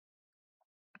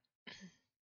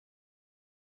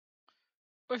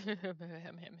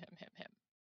Him.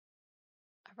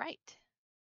 All right.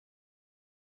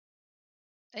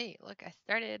 Hey, look, I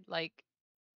started like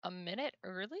a minute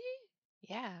early.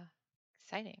 Yeah,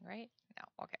 exciting, right?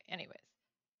 No, okay. Anyways,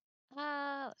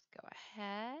 let's go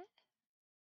ahead.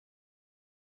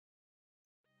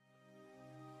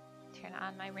 Turn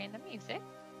on my random music.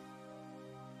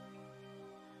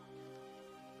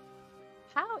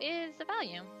 How is the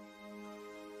volume?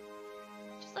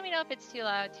 Just let me know if it's too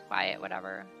loud, too quiet,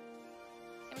 whatever.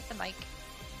 Same with the mic.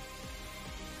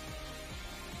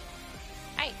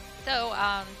 Hi. So,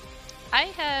 I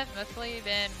have mostly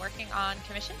been working on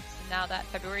commissions now that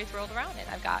February's rolled around, and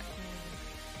I've got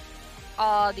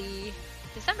all the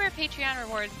December Patreon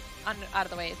rewards out of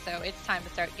the way, so it's time to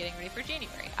start getting ready for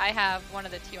January. I have one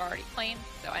of the two already claimed,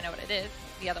 so I know what it is.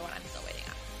 The other one I'm still waiting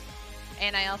on.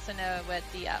 And I also know what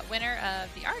the winner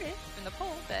of the artist from the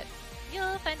poll, but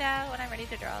you'll find out when I'm ready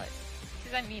to draw it,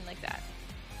 because I'm mean like that.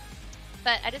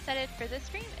 But I decided for this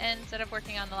stream, instead of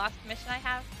working on the last commission I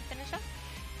have to finish up,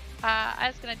 I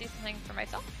was going to do something for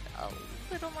myself, a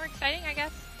little more exciting, I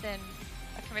guess, than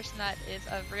a commission that is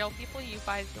of real people you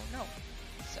guys don't know.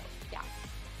 So, yeah.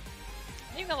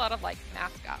 I'm doing a lot of, like,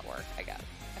 mascot work, I guess.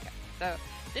 Okay, so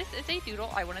this is a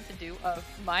doodle I wanted to do of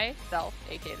myself,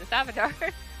 aka this avatar,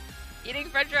 eating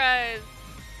french fries.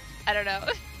 I don't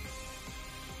know.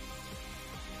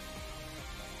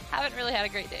 Haven't really had a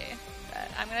great day, but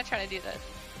I'm going to try to do this.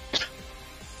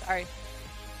 Sorry.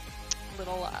 A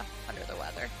little under the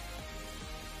weather.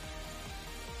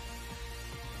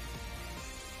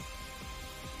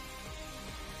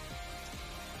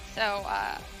 So,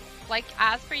 like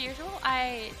as per usual,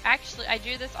 I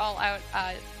drew this all out,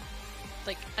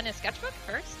 like in a sketchbook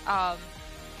first.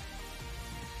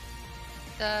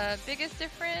 The biggest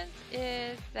difference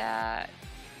is that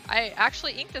I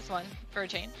actually inked this one for a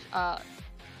change,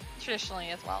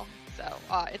 traditionally as well. So,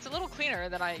 it's a little cleaner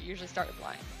than I usually start with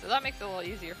lines. So that makes it a little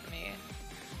easier for me.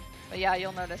 But yeah,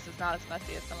 you'll notice it's not as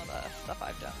messy as some of the stuff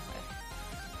I've done with.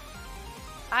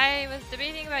 I was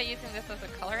debating about using this as a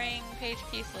coloring page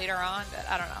piece later on, but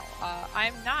I don't know.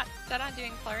 I'm not set on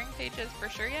doing coloring pages for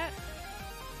sure yet.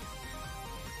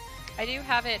 I do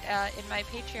have it in my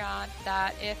Patreon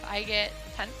that if I get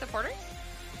 10 supporters,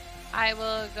 I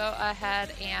will go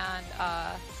ahead and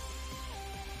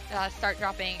start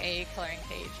dropping a coloring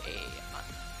page a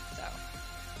month. So.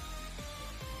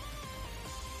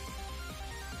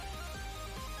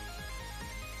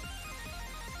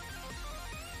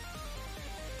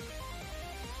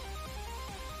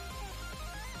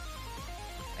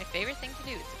 My favorite thing to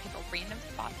do is to pick a random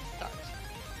spot to start.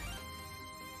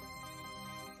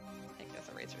 Make this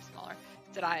eraser smaller.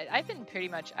 I've been pretty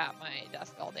much at my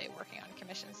desk all day working on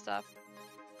commission stuff.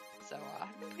 So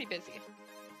I've been pretty busy.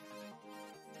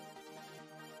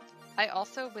 I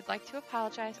also would like to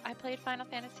apologize. I played Final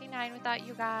Fantasy IX without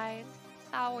you guys.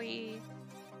 Sorry.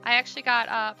 I actually got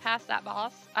past that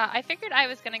boss. I figured I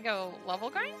was going to go level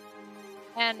grind,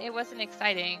 and it wasn't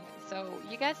exciting, so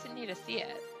you guys didn't need to see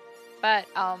it. But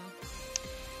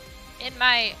in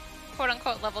my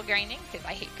quote-unquote level grinding, because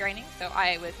I hate grinding, so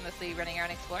I was mostly running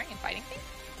around exploring and fighting things,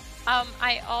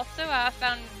 I also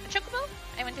found a chocobo.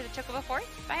 I went to the chocobo forest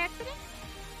by accident.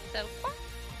 So,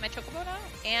 my chocobo now.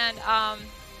 And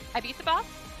I beat the boss,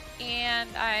 and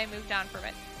I moved on from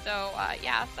it. So,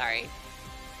 yeah, sorry.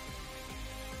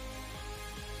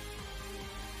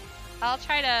 I'll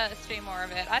try to stream more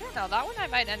of it. I don't know, that one I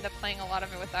might end up playing a lot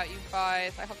of it without you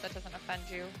guys. I hope that doesn't offend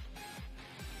you.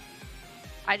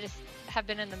 I just have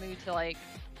been in the mood to, like,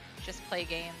 just play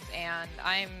games, and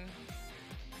I'm...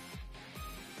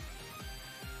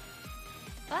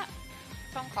 Ah,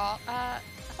 phone call.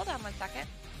 Hold on 1 second.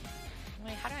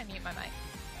 Wait, how do I mute my mic?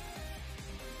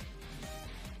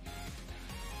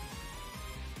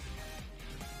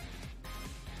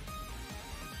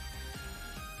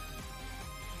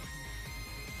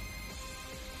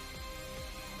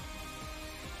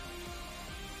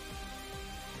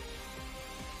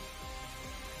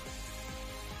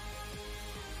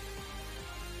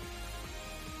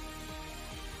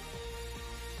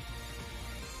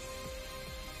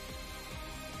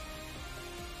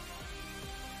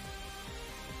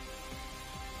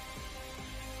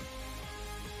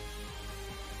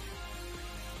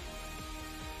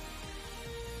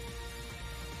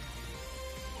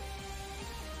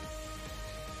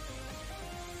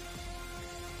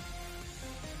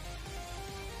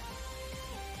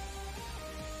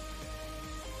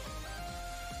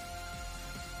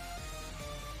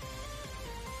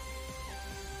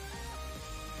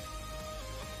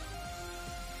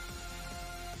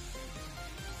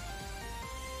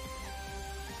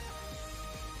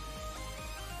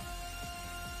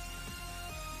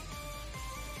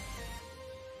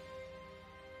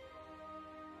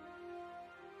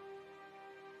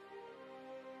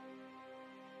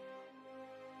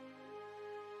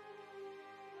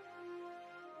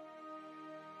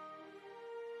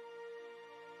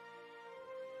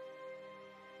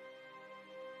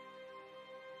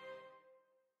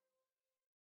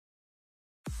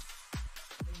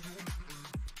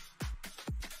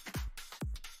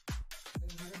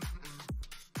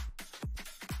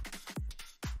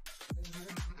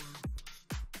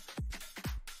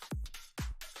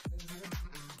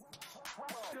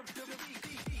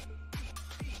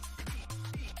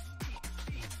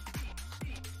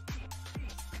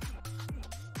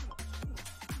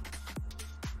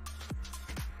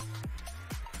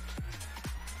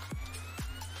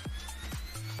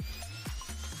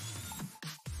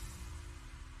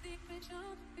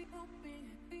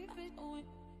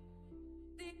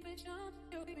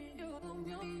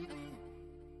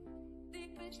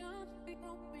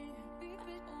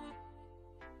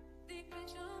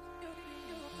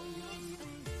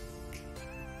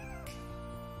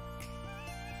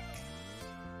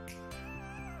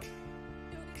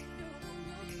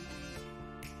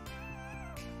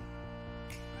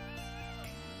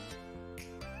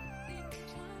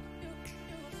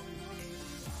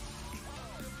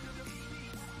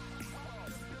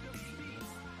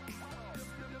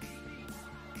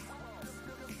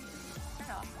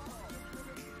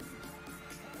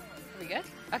 We good?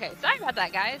 Okay, sorry about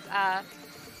that, guys.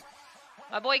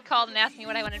 My boy called and asked me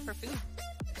what I wanted for food.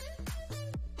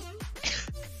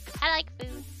 I like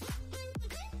food.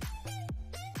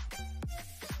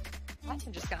 I'm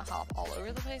just gonna hop all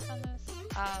over the place on this.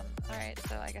 Alright,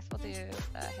 so I guess we'll do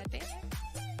the headband.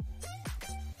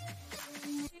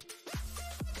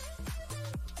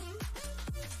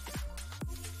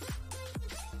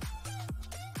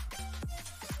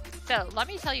 So, let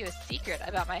me tell you a secret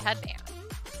about my headband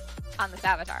on this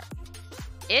avatar.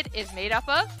 It is made up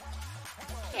of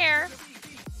hair.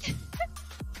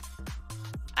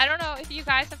 I don't know if you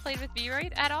guys have played with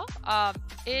V-Roid at all. A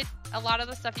lot of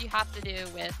the stuff you have to do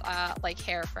with like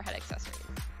hair for head accessories.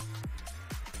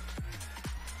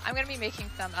 I'm gonna be making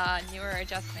some newer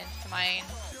adjustments to mine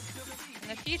in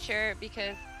the future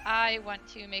because I want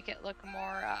to make it look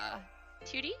more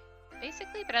 2D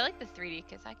basically, but I like the 3D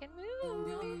because I can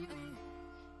move.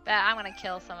 But I'm gonna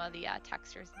kill some of the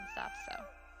textures and stuff, so.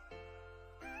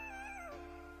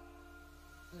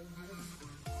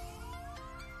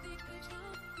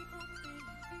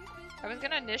 I was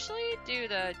gonna initially do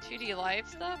the 2D live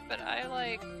stuff, but I don't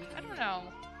know.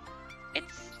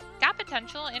 It's got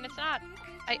potential and it's not,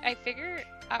 I figure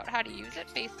out how to use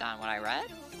it based on what I read.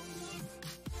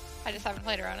 I just haven't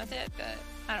played around with it, but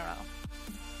I don't know.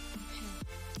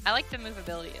 I like the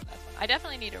movability in this one. I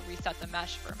definitely need to reset the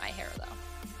mesh for my hair though.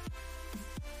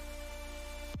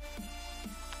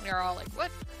 They're all like, what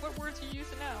words are you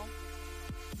using now?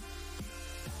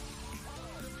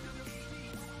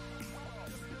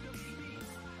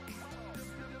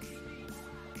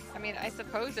 I mean, I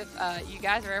suppose if you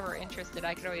guys are ever interested,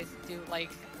 I could always do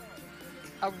like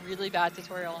a really bad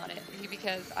tutorial on it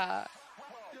because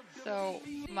so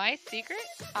my secret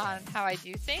on how I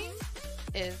do things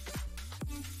is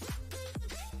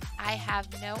I have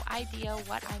no idea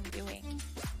what I'm doing.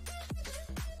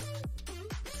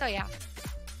 So yeah,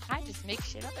 I just make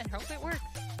shit up and hope it works.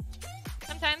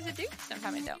 Sometimes it do,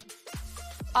 sometimes it don't.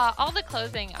 All the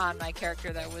clothing on my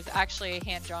character though was actually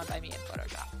hand drawn by me in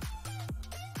Photoshop.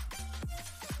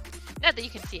 Not that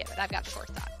you can see it, but I've got shorts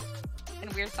on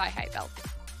and weird thigh-high belt.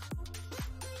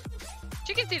 But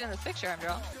you can see it in this picture I'm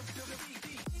drawing.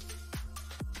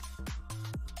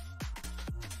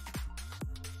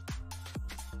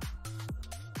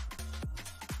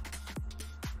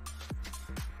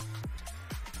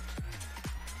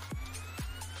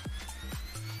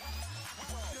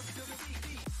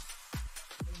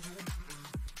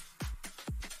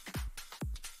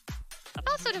 I've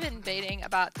also been debating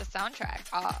about the soundtrack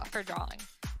for drawing.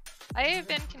 I have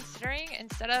been considering,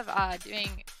 instead of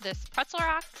doing this pretzel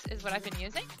rocks is what I've been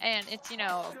using, and it's, you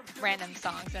know, random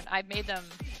songs, and I've made them,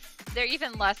 they're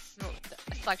even less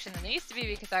selection than they used to be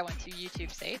because I went to YouTube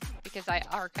Safe, because I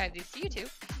archived these to YouTube.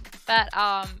 But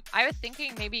I was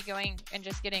thinking maybe going and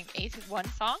just getting one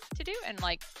song to do and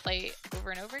like play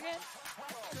over and over again.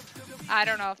 I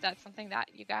don't know if that's something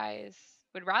that you guys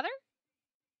would rather.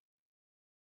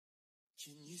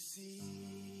 Can you see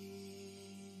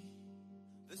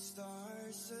the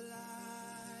stars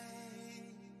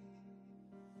align?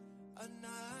 A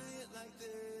night like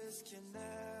this can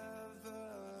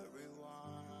never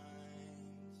rewind.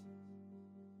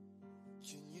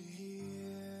 Can you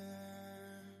hear?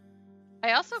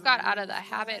 I also got out of the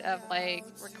habit of like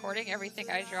recording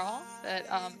everything I draw, but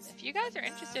if you guys are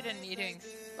interested in me doing,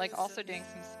 like also doing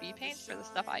some speed paints for the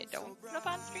stuff I don't put up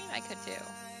on screen, I could too.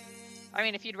 I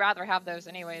mean, if you'd rather have those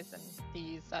anyways than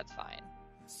these, that's fine.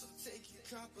 So take a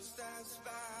couple steps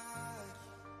back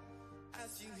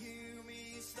as you hear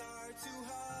me start to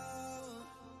hum.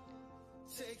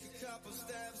 Take a couple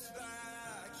steps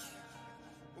back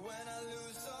when I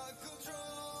lose all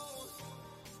control.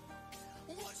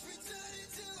 Watch me turn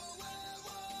into a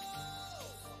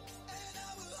werewolf, and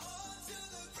I will haunt till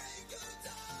the break of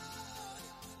dawn.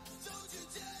 Don't you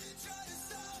dare to try to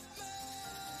stop me.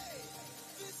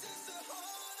 This is the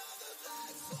horn of the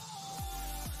black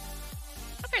swan.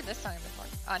 I've heard this song before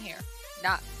on here.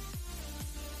 Not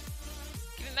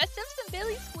giving myself some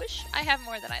belly squish. I have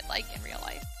more than I'd like in real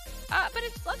life, but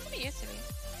it's less than it used to be.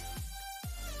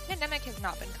 Pandemic has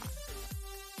not been caught.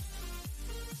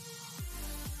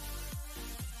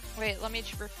 Wait, let me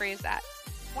rephrase that.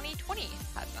 2020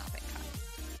 has not been cut.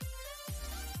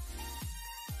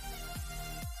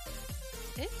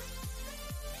 It?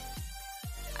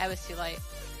 I was too light.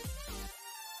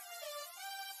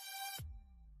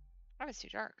 I was too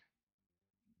dark.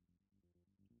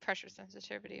 Pressure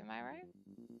sensitivity, am I right?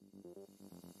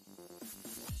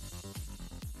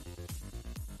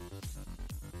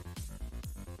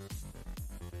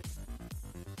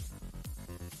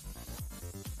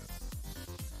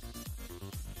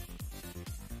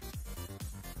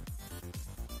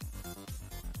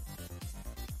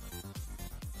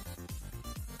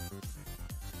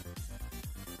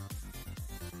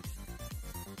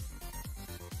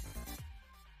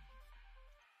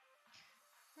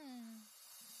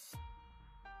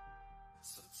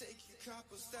 Take a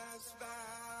couple steps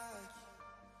back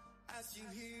as you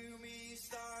hear me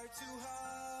start to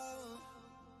howl.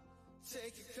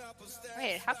 Take a couple steps.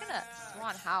 Wait, how can a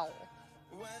swan howl?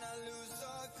 When I lose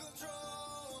all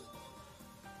control,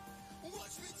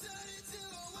 watch me turn into a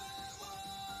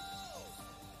werewolf,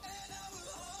 and I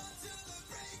will hunt till the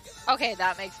break of Okay,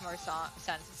 that makes more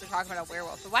sense. They're talking about a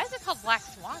werewolf. But why is it called Black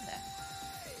Swan then?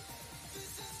 this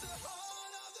is the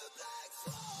horn of the black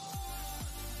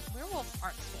swan. Werewolves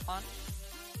aren't swan.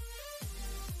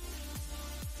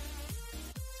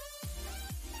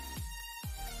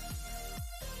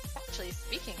 Actually,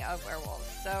 speaking of werewolves,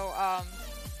 so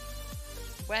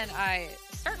when I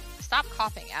stop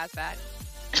coughing as bad,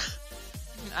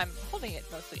 I'm holding it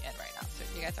mostly in right now, so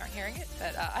you guys aren't hearing it.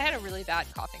 But I had a really bad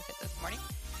coughing fit this morning.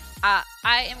 I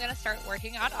am gonna start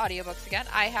working on audiobooks again.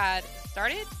 I had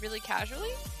started really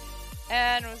casually,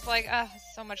 and was like,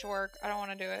 so much work. I don't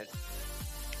want to do it.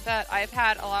 But I've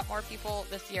had a lot more people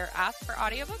this year ask for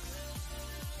audiobooks.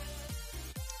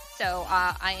 So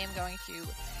I am going to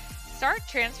start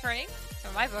transferring some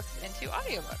of my books into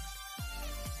audiobooks.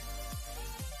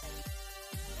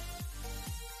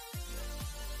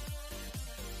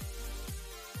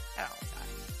 I don't like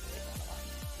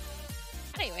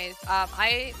that. Anyways,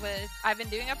 I've been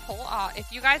doing a poll.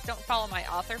 If you guys don't follow my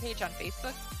author page on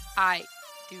Facebook, I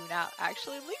do not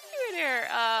actually link you in here.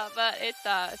 But it's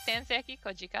Sanseki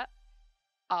Kojika,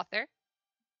 author.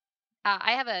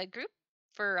 I have a group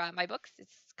for my books.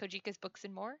 It's Kojika's Books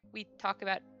and More. We talk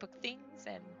about book things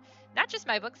and not just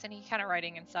my books, any kind of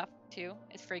writing and stuff too.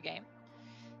 It's a free game.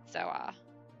 So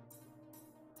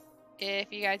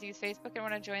if you guys use Facebook and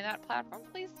want to join that platform,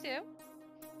 please do.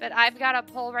 But I've got a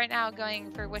poll right now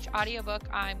going for which audiobook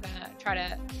I'm gonna try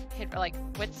to hit, like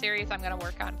which series I'm gonna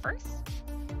work on first.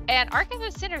 And Archive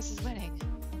of Sinners is winning,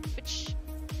 which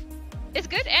is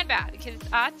good and bad because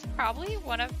it's probably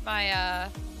one of my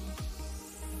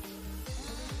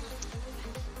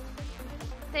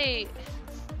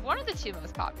one of the two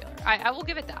most popular. I will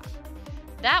give it that.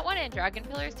 That one and Dragon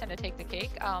Pillars tend to take the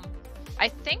cake. I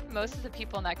think most of the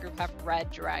people in that group have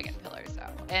read Dragon Pillars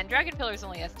though, and Dragon Pillars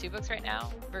only has 2 books right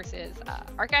now versus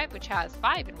Archive, which has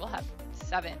 5 and will have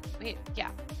 7. Wait,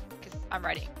 yeah, because I'm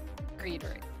writing Greed,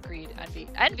 Envy.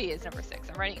 Envy is number 6.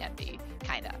 I'm writing Envy,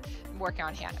 kinda. I'm working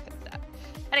on Hannah instead.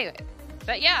 Anyway,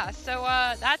 but yeah, so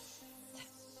that's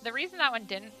the reason that one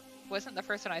wasn't the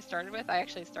first one I started with. I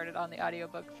actually started on the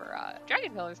audiobook for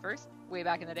Dragon Pillars first, way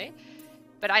back in the day.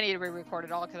 But I need to re-record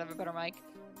it all because I have a better mic.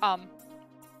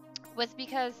 Was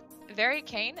because Very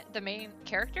Kane, the main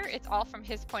character, it's all from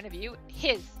his point of view.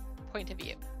 His point of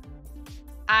view.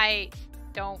 I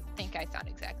don't think I sound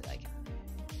exactly like him.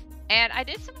 And I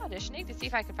did some auditioning to see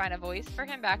if I could find a voice for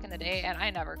him back in the day, and I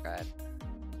never could.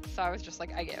 So I was just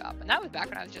like, I gave up. And that was back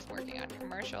when I was just working on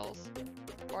commercials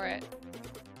for it.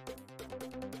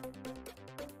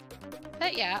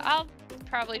 But yeah, I'll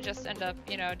probably just end up,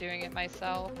 doing it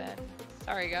myself, and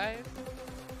sorry guys.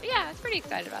 But yeah, I was pretty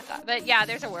excited about that. But yeah,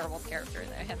 there's a werewolf character in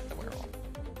there, hence the werewolf.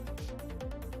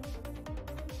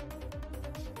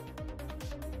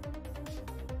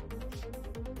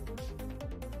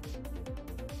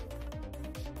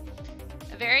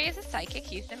 Very is a psychic,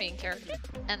 he's the main character.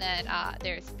 And then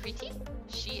there's Preeti,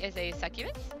 she is a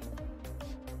succubus.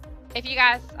 If you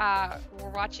guys were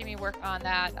watching me work on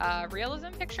that realism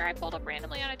picture I pulled up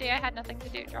randomly on a day I had nothing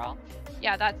to draw,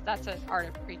 yeah, that's an art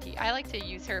of Preeti. I like to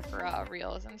use her for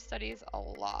realism studies a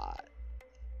lot.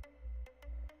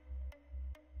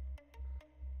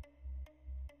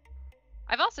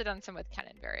 I've also done some with Ken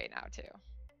and Barry now too.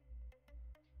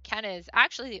 Ken is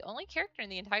actually the only character in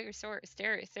the entire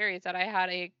series that I had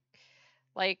a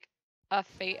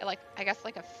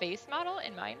face model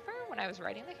in mind for when I was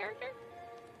writing the character.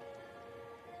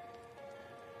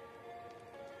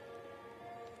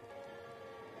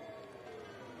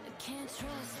 Can't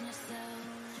trust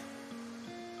myself.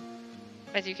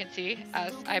 As you can see,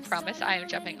 as I promised, I am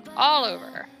jumping all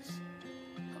over.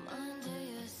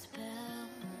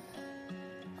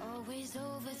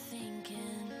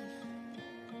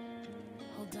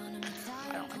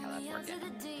 I don't like how that's working.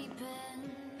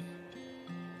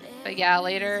 But yeah,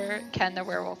 later, Ken the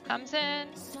werewolf comes in.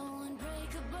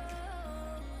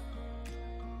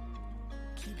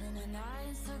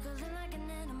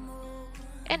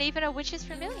 And even a witch's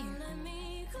familiar.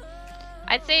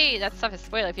 I'd say that stuff is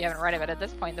spoiled if you haven't read it, but at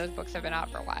this point, those books have been out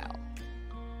for a while.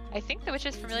 I think the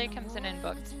witch's familiar comes in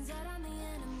book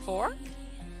 4?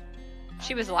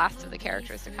 She was the last of the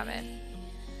characters to come in.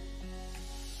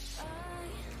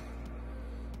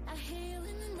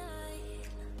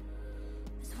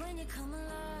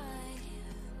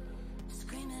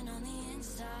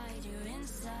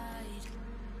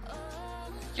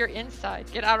 You're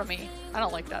inside. Get out of me. I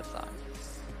don't like that song.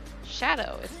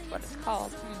 Shadow is what it's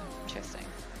called. Interesting.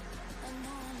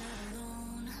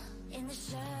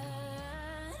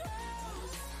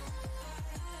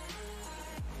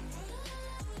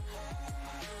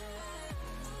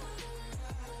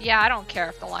 Yeah, I don't care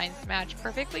if the lines match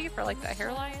perfectly for like the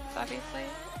hairlines, obviously.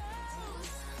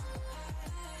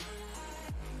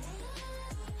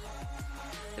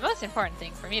 The most important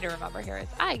thing for me to remember here is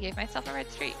I gave myself a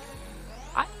red streak.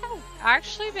 I have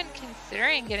actually been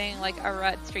considering getting like a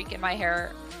red streak in my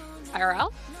hair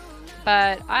IRL,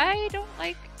 but I don't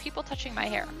like people touching my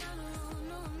hair.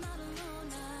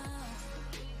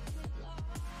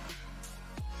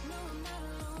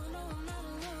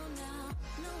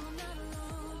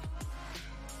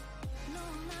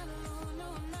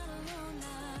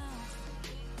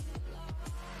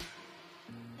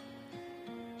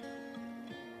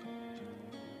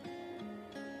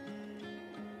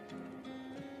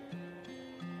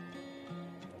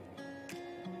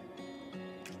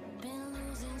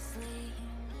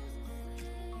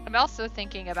 I'm also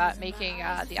thinking about making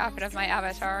the outfit of my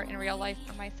avatar in real life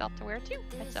for myself to wear too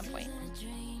at some point.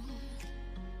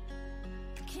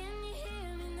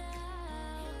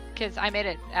 Because I made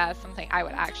it as something I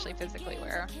would actually physically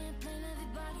wear.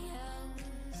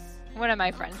 One of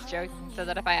my friends joked and said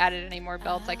that if I added any more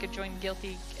belts, I could join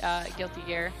Guilty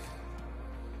Gear.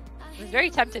 I was very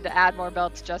tempted to add more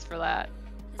belts just for that.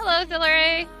 Hello,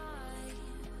 Zillary!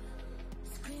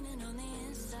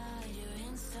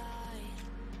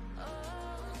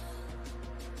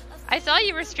 I saw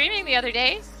you were streaming the other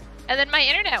day, and then my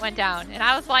internet went down, and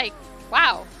I was like,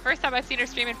 wow, first time I've seen her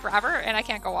stream in forever, and I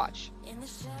can't go watch.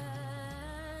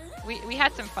 We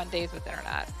had some fun days with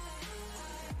internet.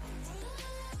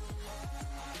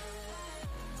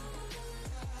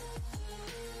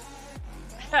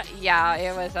 Yeah,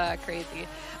 it was crazy.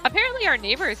 Apparently our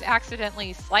neighbors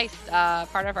accidentally sliced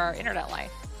part of our internet line.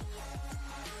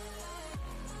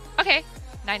 Okay,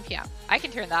 9 p.m. I can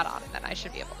turn that on, and then I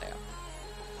should be able to.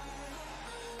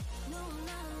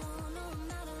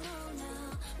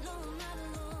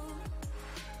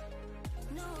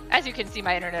 As you can see,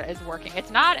 my internet is working.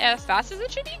 It's not as fast as it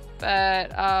should be,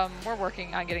 but we're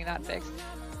working on getting that fixed.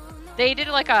 They did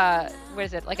like a, what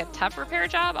is it, like a temp repair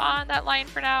job on that line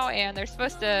for now, and they're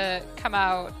supposed to come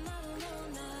out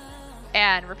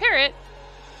and repair it.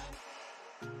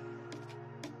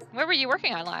 What were you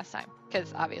working on last time?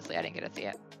 Because obviously I didn't get to see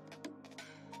it.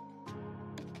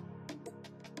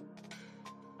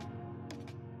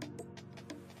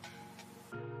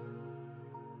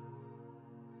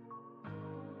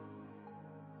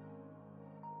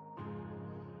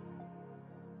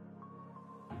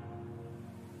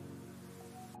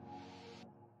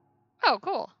 Oh,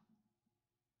 cool.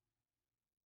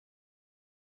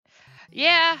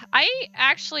 Yeah, I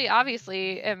actually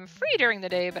obviously am free during the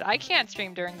day, but I can't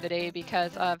stream during the day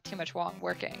because of too much while I'm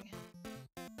working.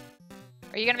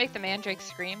 Are you gonna make the mandrake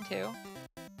scream too?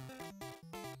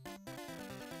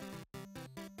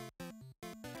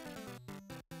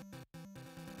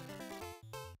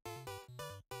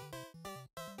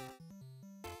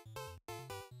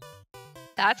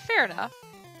 That's fair enough.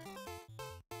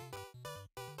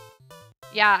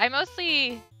 Yeah, I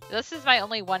mostly, this is my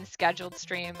only one scheduled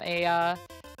stream a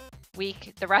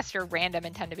week. The rest are random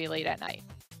and tend to be late at night.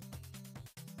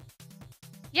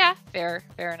 Yeah, fair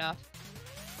enough.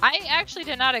 I actually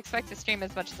did not expect to stream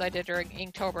as much as I did during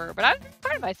Inktober, but I'm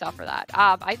proud of myself for that.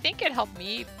 I think it helped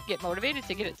me get motivated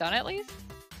to get it done at least.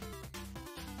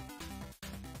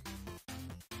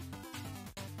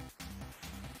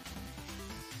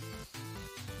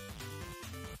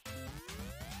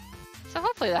 So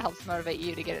hopefully that helps motivate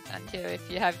you to get it done too. If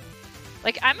you have,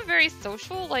 like, I'm a very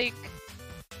social, like,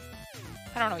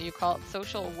 I don't know what you call it,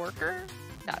 social worker?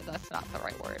 No, that's not the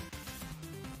right word.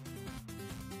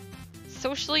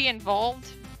 Socially involved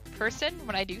person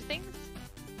when I do things.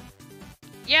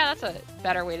 Yeah, that's a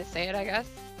better way to say it, I guess.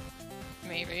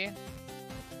 Maybe.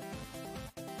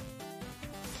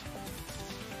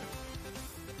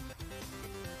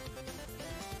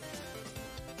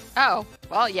 Oh,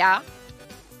 well, yeah.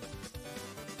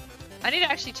 I need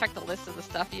to actually check the list of the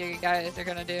stuff you guys are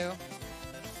gonna do.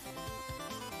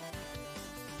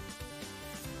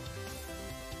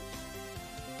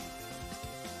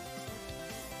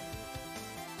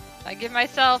 I give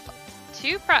myself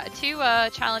two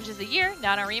challenges a year,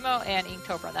 NaNoWriMo and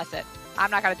Inktober. That's it. I'm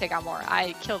not gonna take on more.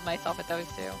 I killed myself at those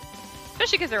two.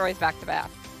 Especially because they're always back to back.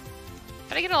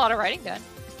 But I get a lot of writing done.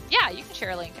 Yeah, you can share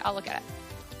a link. I'll look at it.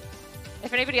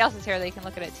 If anybody else is here, they can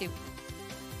look at it too.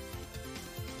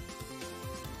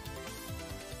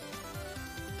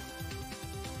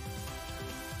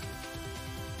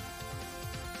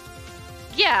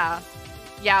 Yeah.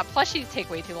 Yeah, plushies take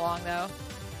way too long though.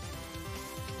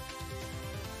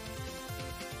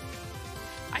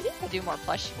 I need to do more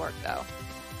plush work though.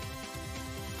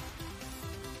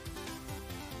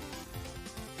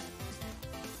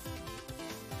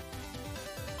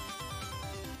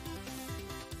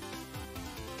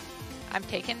 I'm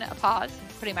taking a pause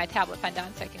and putting my tablet pen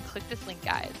down so I can click this link,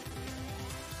 guys.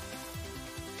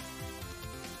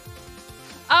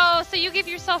 Oh, so you give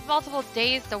yourself multiple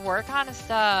days to work on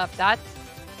stuff. That's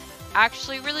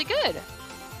actually really good.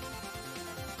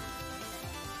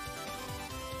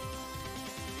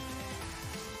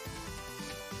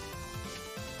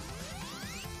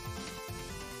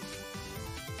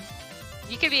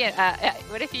 You could be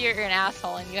what if you're an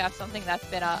asshole and you have something that's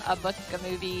been a book, a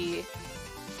movie,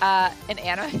 an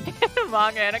anime, a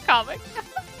manga, and a comic?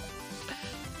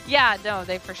 Yeah, no,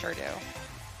 they for sure do.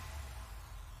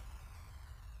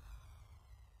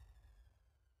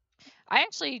 I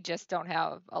actually just don't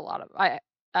have a lot of.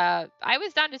 I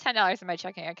was down to $10 in my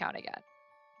checking account again,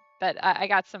 but I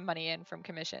got some money in from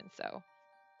commission, so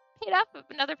paid off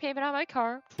another payment on my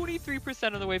car.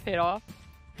 23% of the way paid off.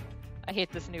 I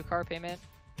hate this new car payment.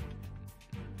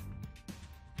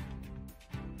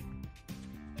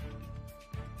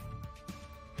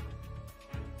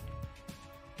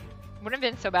 Wouldn't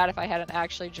have been so bad if I hadn't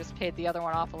actually just paid the other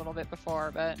one off a little bit before,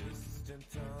 but.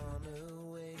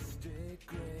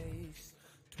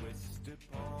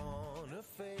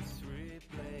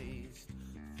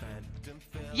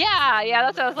 Yeah,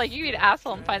 that's what I was like, you need an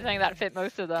asshole and find something that fit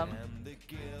most of them.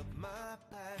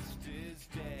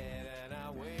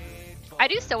 I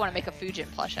do still want to make a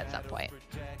Fujin plush at some point.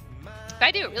 If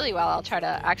I do it really well, I'll try to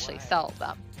actually sell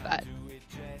them, but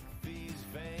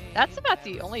that's about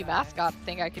the only mascot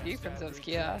thing I could do from those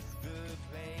kiosks.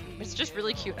 It's just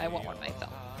really cute and I want one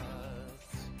myself.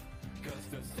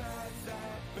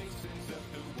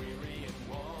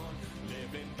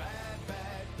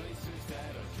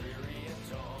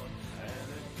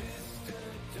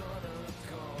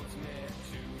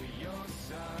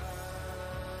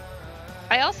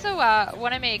 I also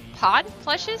want to make pod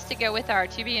plushes to go with our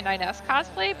 2B9S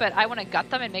cosplay, but I want to gut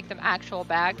them and make them actual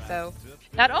bags, so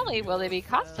not only will they be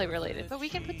cosplay related, but we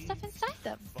can put stuff inside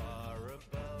them.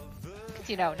 Because,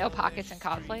 you know, no pockets in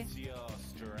cosplay.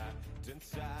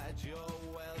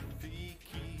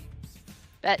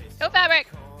 But no fabric!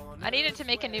 I needed to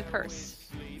make a new purse.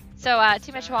 So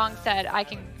Too Much Wong said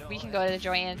we can go to the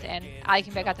Joann's and I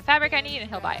can pick out the fabric I need and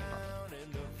he'll buy it for me.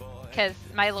 Because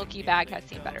my Loki bag has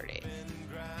seen better days.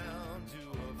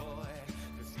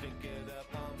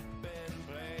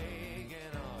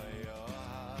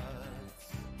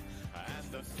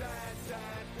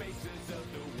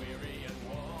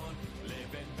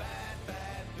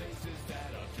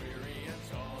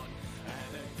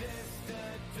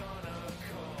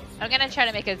 I'm gonna try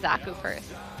to make a Zaku purse.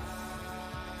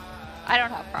 I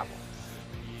don't have problems.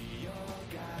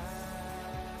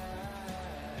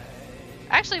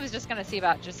 I actually was just gonna see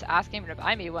about just asking him to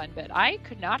buy me one, but I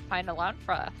could not find a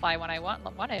Loungefly one I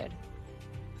wanted.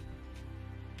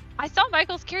 I saw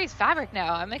Michael's carries fabric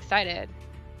now. I'm excited.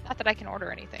 Not that I can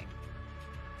order anything.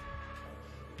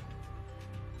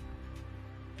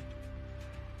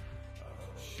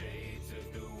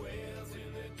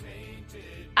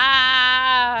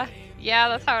 Ah, yeah,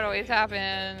 that's how it always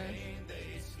happens.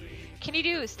 Can you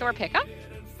do store pickup?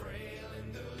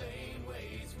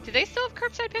 Do they still have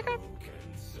curbside pickup?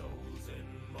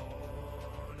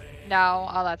 No,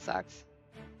 oh, that sucks.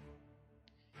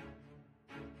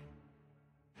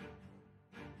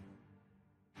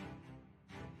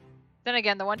 Then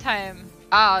again, the one time,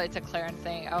 oh, it's a clearance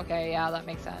thing. Okay, yeah, that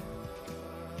makes sense.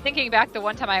 Thinking back, the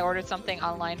one time I ordered something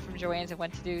online from Joann's and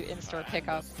went to do in-store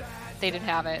pickup, they didn't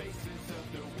have it.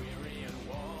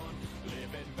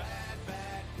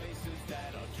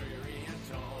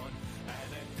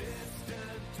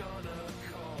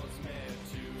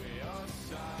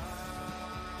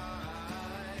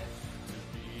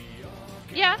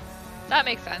 That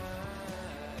makes sense.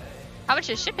 How much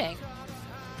is shipping?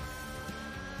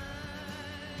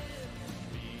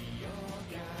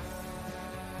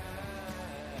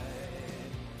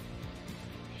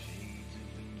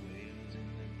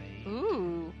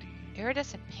 Ooh,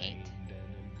 iridescent paint.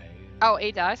 Oh,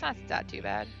 $8. Not that too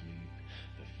bad.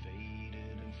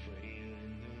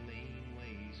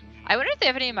 I wonder if they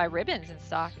have any of my ribbons in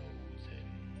stock.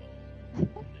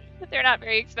 They're not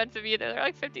very expensive either. They're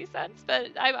like 50 cents, but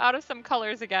I'm out of some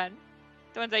colors again.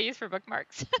 The ones I use for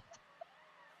bookmarks.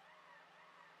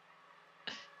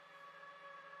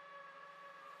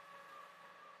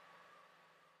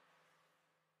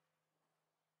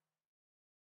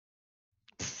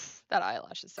 That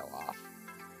eyelash is so off.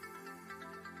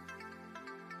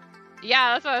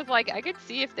 Yeah, that's what I was like. I could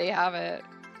see if they have it.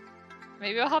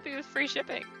 Maybe I'll help you with free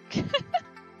shipping.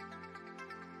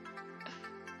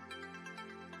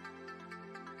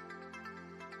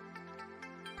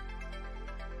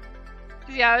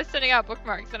 Yeah, I was sending out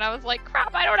bookmarks and I was like,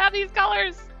 crap, I don't have these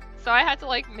colors. So I had to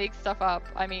like make stuff up.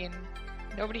 I mean,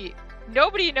 nobody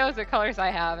knows what colors I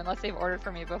have unless they've ordered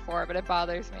for me before, but it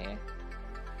bothers me.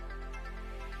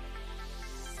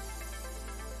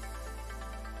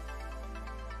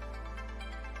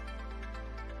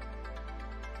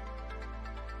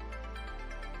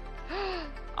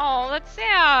 Oh, that's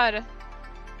sad.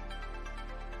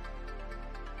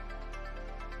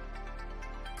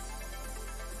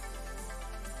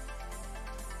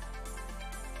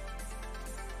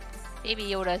 Baby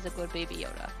Yoda is a good Baby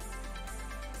Yoda.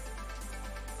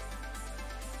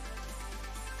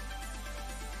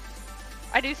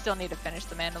 I do still need to finish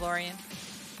The Mandalorian.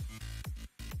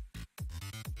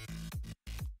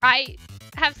 I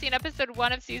have seen episode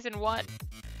 1 of season 1.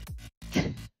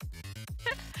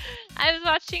 I was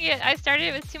watching it. I started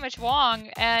it with Too Much Wong,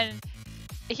 and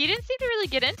he didn't seem to really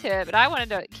get into it, but I wanted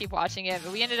to keep watching it.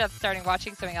 But we ended up starting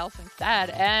watching something else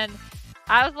instead, and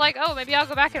I was like, oh, maybe I'll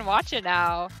go back and watch it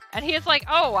now. And he was like,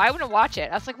 oh, I want to watch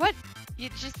it. I was like, what? You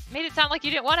just made it sound like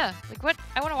you didn't want to. Like, what?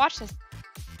 I want to watch this.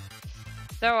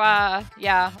 So,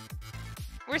 yeah.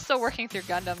 We're still working through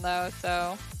Gundam, though,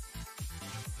 so.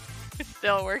 We're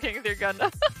still working through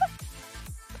Gundam.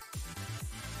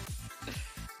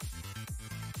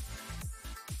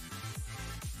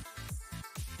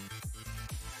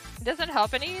 It doesn't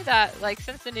help any that, like,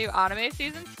 since the new anime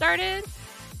season started,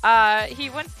 he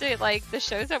wants to, like, the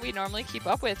shows that we normally keep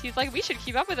up with, he's like, we should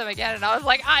keep up with them again. And I was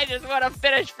like, I just want to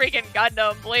finish freaking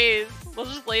Gundam, please. We'll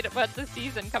just let the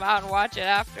season come out and watch it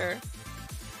after.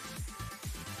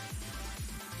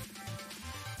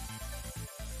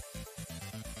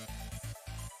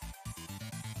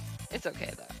 It's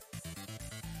okay, though.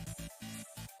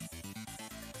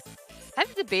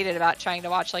 I've debated about trying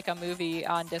to watch, like, a movie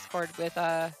on Discord with,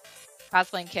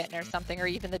 Cosplay Kitten or something, or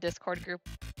even the Discord group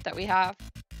that we have.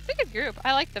 It's a good group.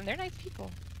 I like them. They're nice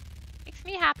people. Makes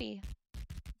me happy.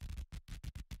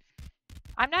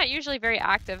 I'm not usually very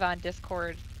active on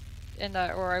Discord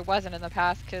or I wasn't in the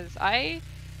past, because I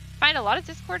find a lot of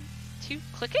Discord too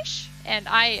cliquish, and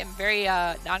I am very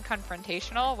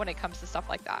non-confrontational when it comes to stuff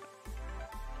like that.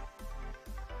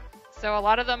 So a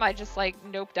lot of them I just like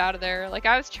noped out of there. Like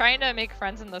I was trying to make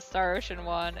friends in the Star Ocean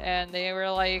one, and they were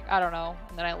like, I don't know,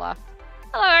 and then I left.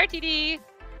 Hello, RTD!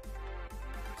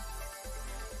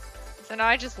 So now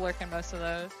I just lurk in most of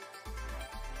those.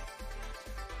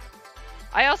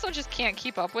 I also just can't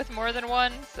keep up with more than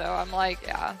one, so I'm like,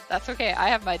 yeah, that's okay. I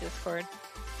have my Discord.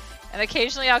 And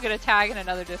occasionally I'll get a tag in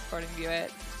another Discord and view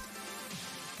it.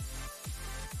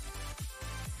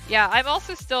 Yeah, I'm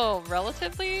also still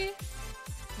relatively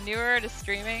newer to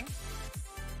streaming.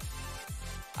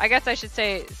 I guess I should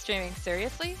say streaming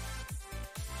seriously.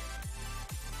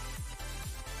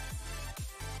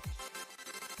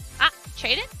 Ah,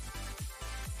 Traden?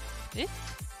 Eh?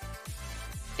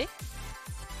 Eh?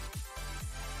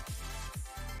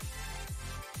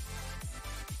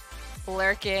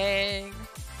 Lurking.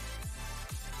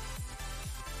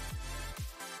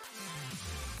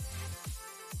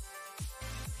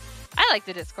 I like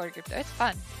the Discord group though, it's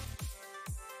fun.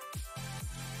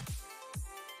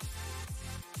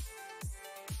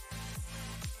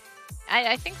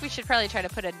 I think we should probably try to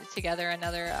put together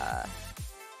another,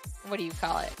 what do you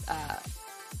call it?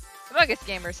 Among Us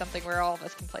game or something where all of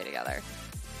us can play together.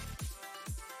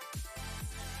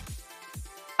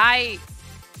 I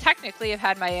technically have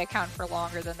had my account for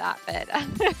longer than that, but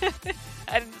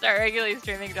I didn't start regularly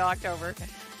streaming until October.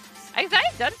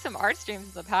 I've done some art streams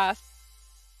in the past.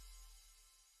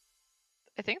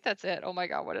 I think that's it. Oh my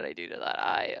god, what did I do to that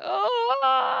eye? Oh!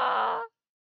 Ah!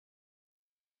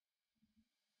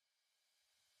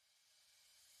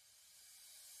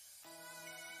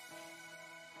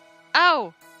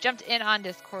 Oh, jumped in on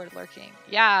Discord lurking.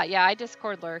 Yeah, I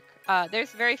Discord lurk.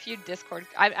 There's very few Discord.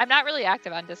 I'm not really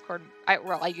active on Discord.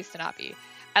 I used to not be.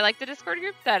 I like the Discord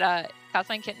group that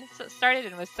Cosmine Kitten started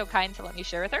and was so kind to let me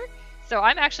share with her. So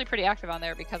I'm actually pretty active on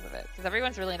there because of it. Because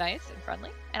everyone's really nice and friendly,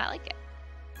 and I like it.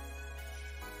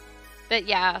 But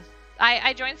yeah,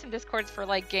 I joined some Discords for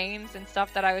like games and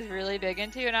stuff that I was really big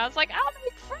into, and I was like, I'll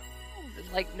make friends.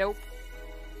 And like, nope.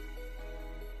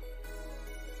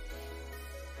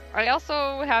 I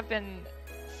also have been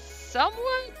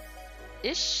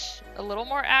somewhat-ish, a little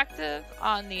more active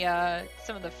on the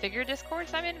some of the figure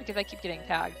Discords I'm in because I keep getting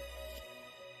tagged.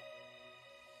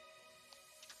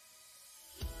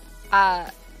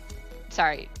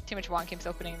 Sorry, too much Juan keeps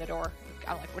opening the door.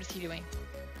 I'm like, what is he doing?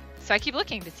 So I keep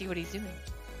looking to see what he's doing.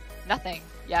 Nothing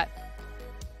yet.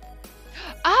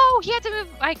 Oh, he had to move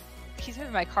he's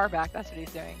moving my car back. That's what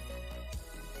he's doing.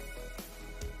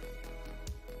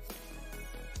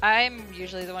 I'm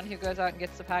usually the one who goes out and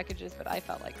gets the packages, but I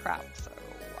felt like crap, so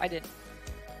I didn't.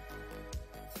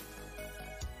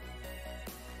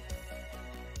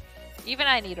 Even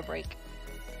I need a break.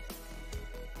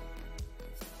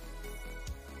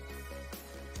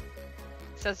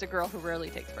 Says the girl who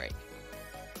rarely takes break.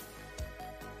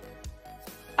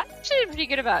 I'm actually pretty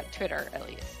good about Twitter, at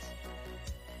least.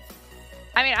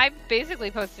 I mean, I'm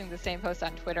basically posting the same post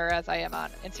on Twitter as I am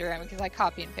on Instagram because I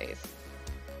copy and paste.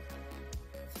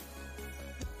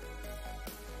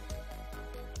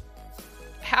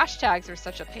 Hashtags are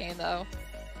such a pain, though.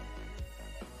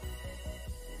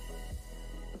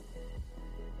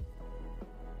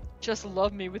 Just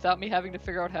love me without me having to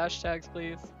figure out hashtags,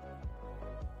 please.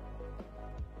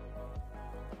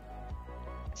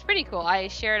 It's pretty cool. I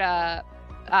shared a...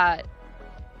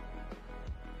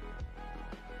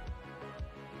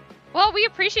 Well, we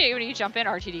appreciate you when you jump in,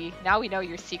 RTD. Now we know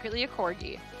you're secretly a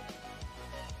corgi.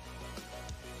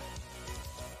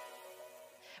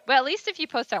 But at least if you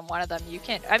post on one of them, you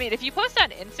can... I mean, if you post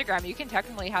on Instagram, you can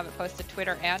technically have it post to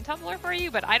Twitter and Tumblr for you,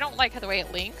 but I don't like the way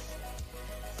it links.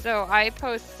 So I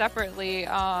post separately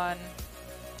on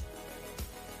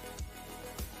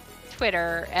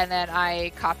Twitter, and then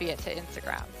I copy it to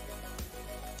Instagram.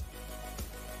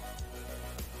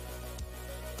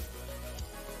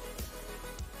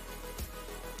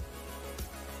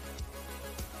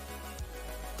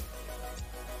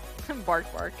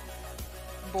 Bark, bark.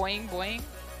 Boing, boing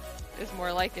is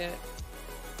more like it.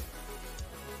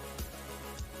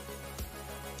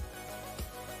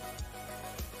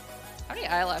 How many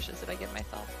eyelashes did I give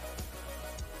myself?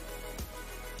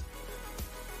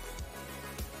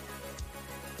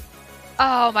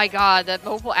 Oh my god, the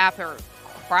mobile app are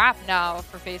crap now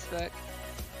for Facebook.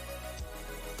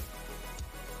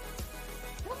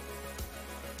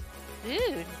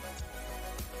 Dude.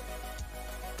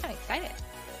 I'm excited.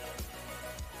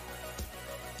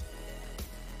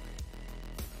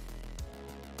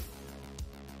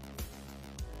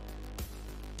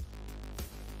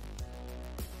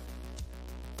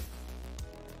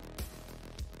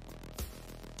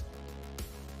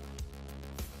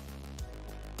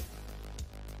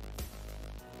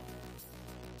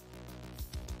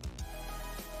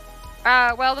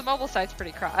 Well, the mobile site's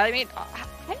pretty crap. I mean,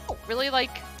 I don't really like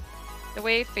the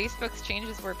way Facebook's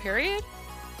changes were, period.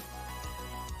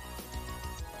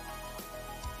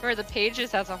 For the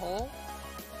pages as a whole.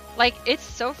 Like, it's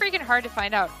so freaking hard to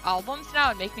find out albums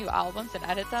now and make new albums and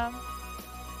edit them.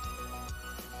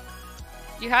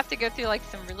 You have to go through, like,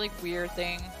 some really weird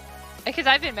thing. Because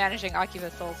I've been managing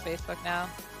Oculus Soul's Facebook now.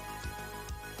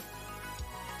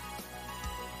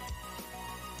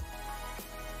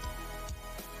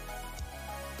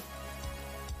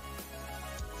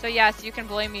 So yes, you can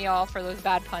blame me all for those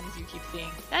bad puns you keep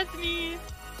seeing. That's me!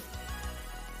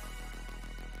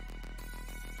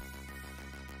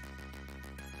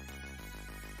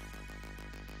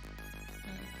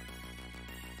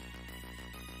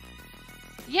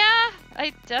 Yeah,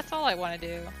 that's all I want to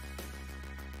do.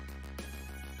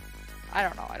 I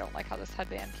don't know, I don't like how this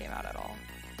headband came out at all.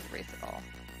 Erase it all.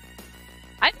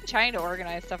 I've been trying to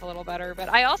organize stuff a little better, but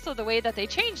I also, the way that they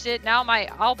changed it, now my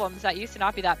albums that used to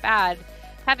not be that bad,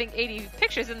 having 80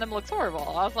 pictures in them looks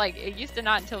horrible. I was like, it used to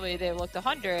not until they looked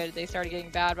 100, they started getting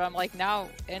bad, but I'm like, now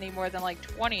any more than like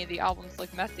 20, the albums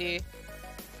look messy.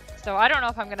 So I don't know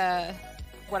if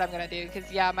what I'm gonna do,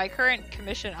 because yeah, my current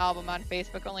commission album on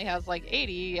Facebook only has like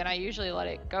 80, and I usually let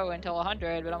it go until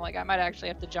 100, but I'm like, I might actually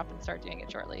have to jump and start doing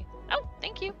it shortly. Oh,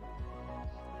 thank you.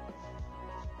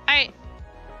 Alright.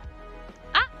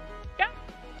 Go.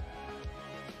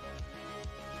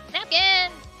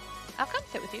 Napkin! I'll come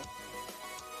sit with you.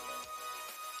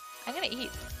 I'm gonna eat.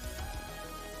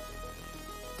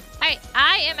 Alright,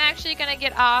 I am actually gonna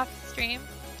get off stream?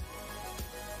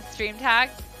 Stream tag?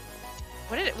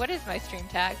 What is my stream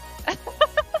tag?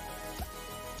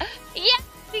 Yeah,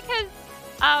 because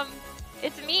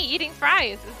it's me eating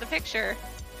fries is the picture.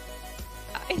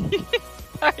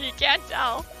 Sorry, you can't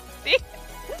tell. See?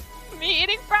 Me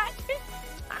eating fries.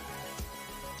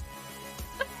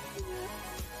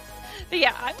 But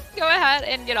yeah, I'm gonna go ahead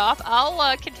and get off.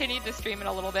 I'll continue the stream in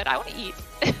a little bit. I want to eat.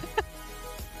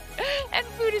 And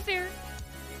food is here.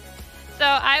 So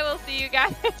I will see you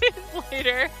guys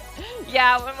later.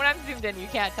 Yeah, when I'm zoomed in, you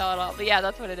can't tell at all. But yeah,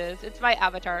 that's what it is. It's my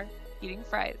avatar eating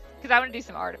fries. Because I want to do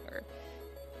some art of her.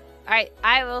 Alright,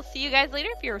 I will see you guys later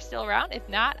if you're still around. If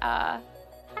not, I'm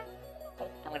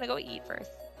going to go eat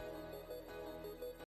first.